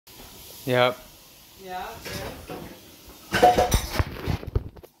Yep. Yeah, good.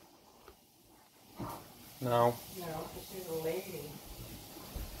 No. No, because she's a lady.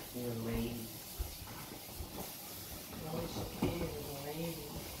 You're a lady. No, she is a lady.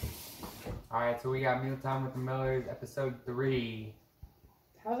 Alright, so we got Mealtime with the Millers, episode 3.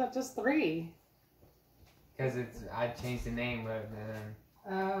 How's that just 3? Because I changed the name, but then...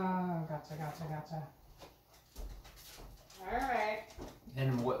 Oh, gotcha. Alright.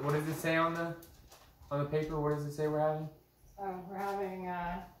 And what does it say on the paper? What does it say we're having? We're having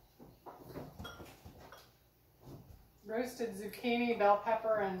roasted zucchini, bell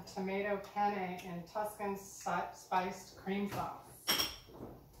pepper, and tomato penne in Tuscan spiced cream sauce.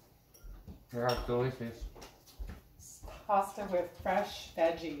 They're delicious. Pasta with fresh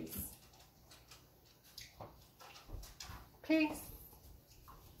veggies. Peace.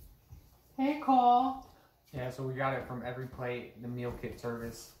 Hey, Cole. Yeah, so we got it from Every Plate, the meal kit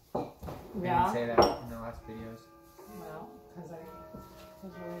service. We Yeah. didn't say that in the last videos. Well, because we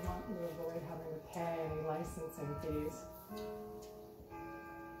want to avoid having to pay any licensing fees.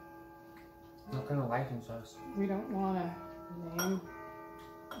 Not gonna license us. We don't want to name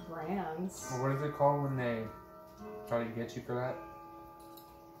brands. Well, what is it called when they try to get you for that?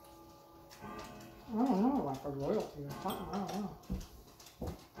 I don't know, like a royalty or something. I don't know.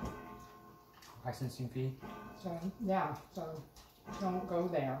 Licensing fee? So, yeah, so don't go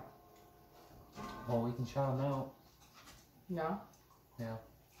there. Well, we can shout them out. No? Yeah.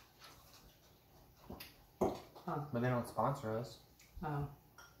 Huh. But they don't sponsor us. Oh.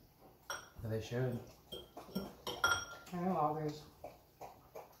 But they should. I know all these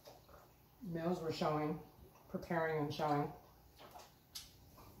meals we're showing, preparing and showing.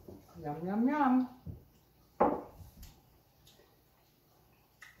 Yum, yum, yum.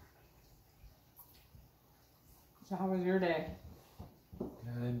 So how was your day?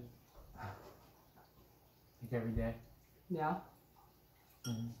 Good. Like every day. Yeah?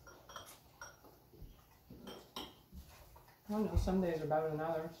 Mm-hmm. I don't know, some days are better than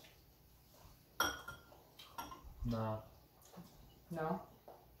others. No. No?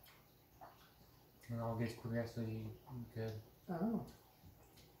 It all gets progressively good. Oh.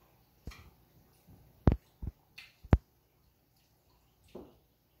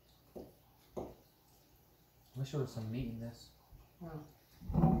 Wish there was some meat in this.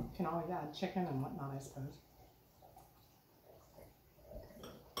 Oh. Can always add chicken and whatnot, I suppose.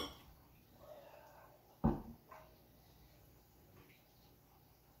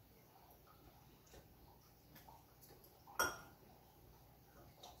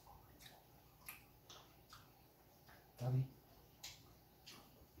 Buddy.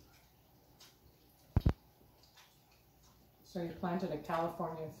 So you planted a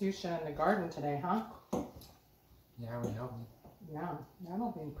California fuchsia in the garden today, huh? Yeah, it would help me. Yeah,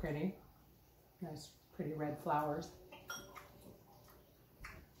 that'll be pretty. Nice, pretty red flowers.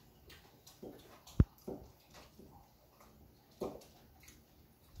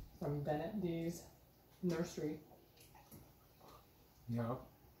 From Bennett D's nursery. Yep.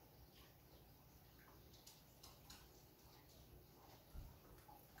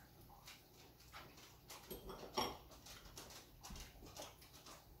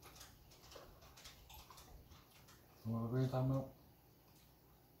 What were we talking about?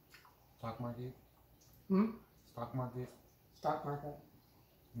 Stock market? Hmm? Stock market? Stock market.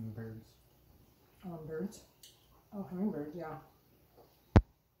 And birds. Birds. Oh, hummingbirds, yeah.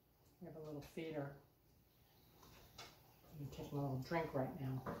 We have a little feeder. I'm taking a little drink right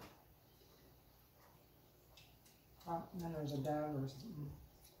now. Oh, and then there's a dove or something.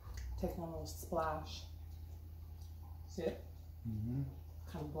 Taking a little splash. See it? Mm-hmm.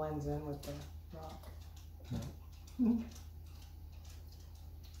 Kind of blends in with the rock. Yeah.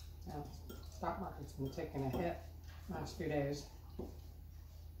 Yeah, stock market's been taking a hit last few days.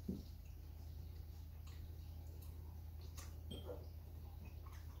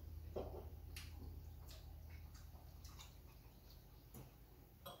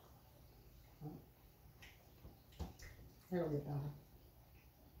 It'll get better.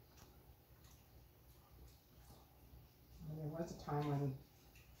 There was a time when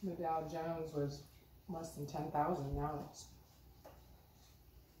the Dow Jones was less than 10,000. Now it's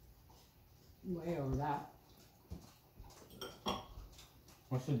way over that.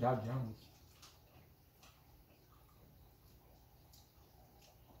 What's the Dow Jones?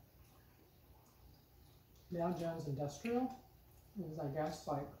 Dow Jones Industrial is, I guess,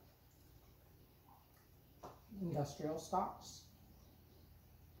 like industrial stocks.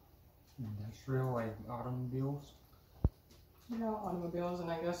 Industrial, like automobiles? Yeah, automobiles, and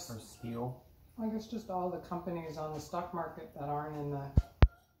I guess Or steel? just all the companies on the stock market that aren't in the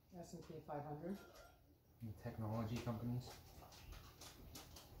S&P 500. The technology companies.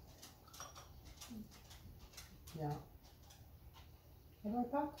 Yeah. What do I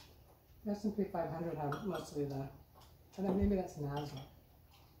thought? The S&P 500 have mostly the, and then maybe that's NASDAQ.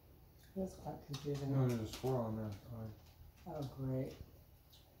 That's quite confusing. No, there's a squirrel on there. Oh, great.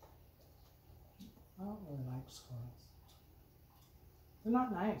 I don't really like squirrels. They're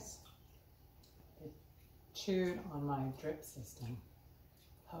not nice. They chewed on my drip system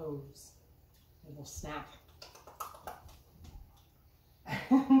hose. They will snap.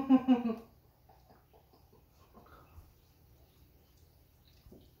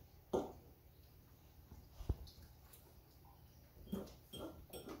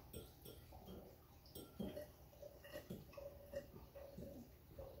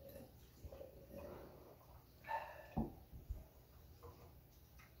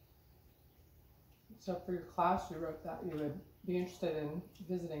 So for your class, you wrote that you would be interested in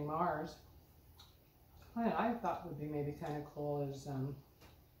visiting Mars. What I thought would be maybe kind of cool is,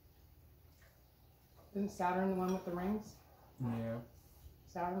 isn't Saturn the one with the rings? Yeah.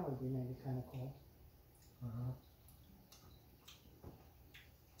 Saturn would be maybe kind of cool.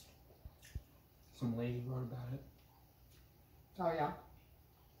 Some lady wrote about it. Oh yeah.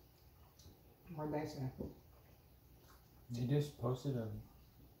 More basic. They just posted a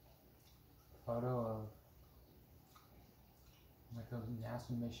photo of like a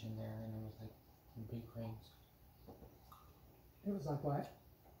NASA mission there, and it was like the big rings. It was like what?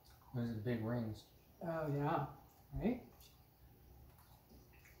 It was the big rings. Oh yeah, right?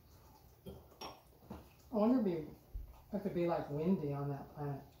 I wonder if it could be like windy on that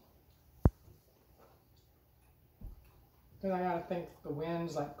planet. Because I gotta think the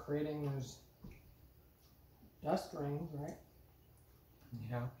wind's like creating those dust rings, right?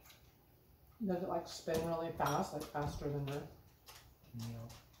 Yeah. Does it like spin really fast, like faster than Earth? Yeah.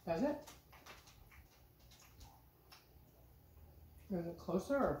 Does it? Is it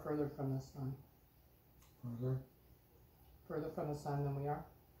closer or further from the sun? Further. Further from the sun than we are?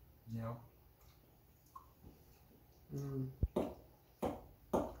 Yeah.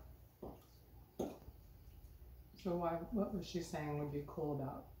 So what was she saying would be cool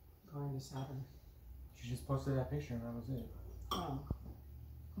about going to Saturn? She just posted that picture and that was it. Oh.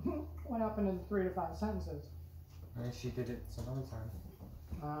 What happened to the 3 to 5 sentences? I guess she did it some other time.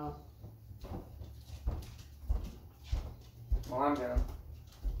 Well, I'm down.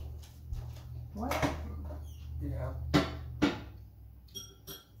 What? Yeah.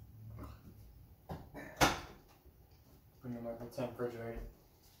 Putting in my Mealtime refrigerator.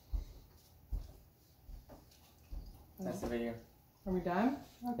 That's the video. Are we done?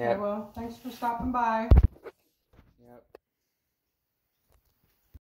 Okay, Yeah. well, thanks for stopping by.